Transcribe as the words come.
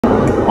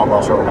I'm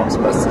not sure what I'm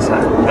supposed to say.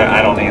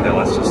 I don't either.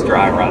 Let's just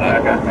drive right at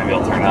it. Okay. Maybe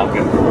it'll turn out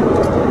good.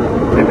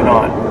 Maybe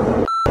not.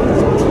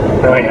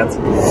 No hands.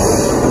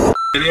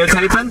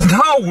 Videotaping?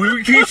 No,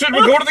 you should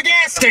go to the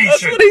gas station.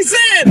 That's what he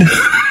said.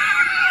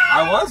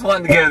 I was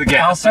wanting to go to the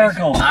gas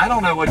circle. station. I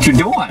don't know what you're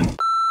doing.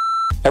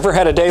 Ever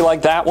had a day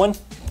like that one?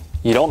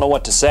 You don't know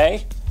what to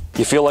say,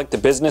 you feel like the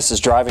business is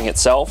driving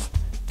itself,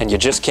 and you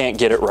just can't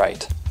get it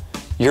right.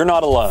 You're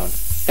not alone,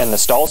 and the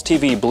Stahls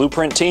TV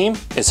Blueprint team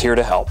is here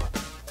to help.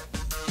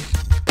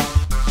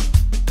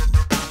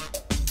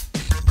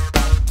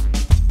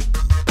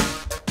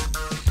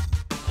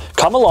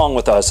 Come along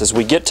with us as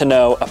we get to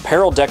know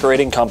apparel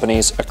decorating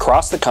companies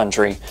across the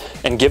country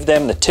and give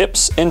them the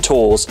tips and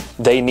tools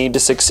they need to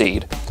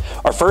succeed.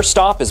 Our first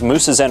stop is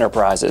Moose's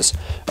Enterprises,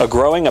 a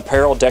growing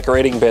apparel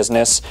decorating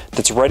business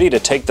that's ready to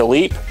take the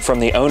leap from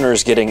the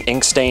owners getting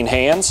ink-stained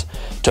hands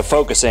to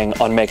focusing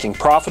on making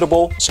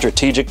profitable,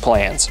 strategic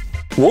plans.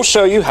 We'll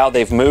show you how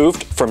they've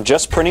moved from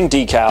just printing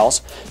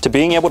decals to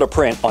being able to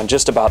print on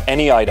just about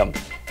any item,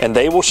 and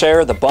they will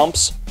share the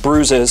bumps,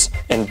 bruises,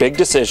 and big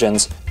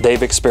decisions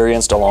they've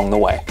experienced along the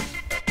way.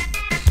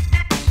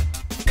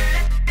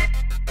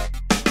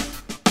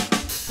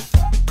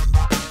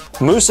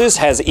 Moose's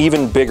has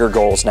even bigger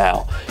goals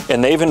now,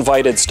 and they've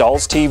invited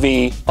Stahls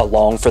TV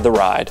along for the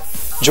ride.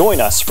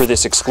 Join us for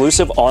this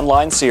exclusive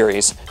online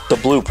series, The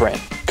Blueprint,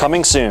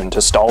 coming soon to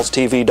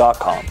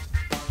StahlsTV.com.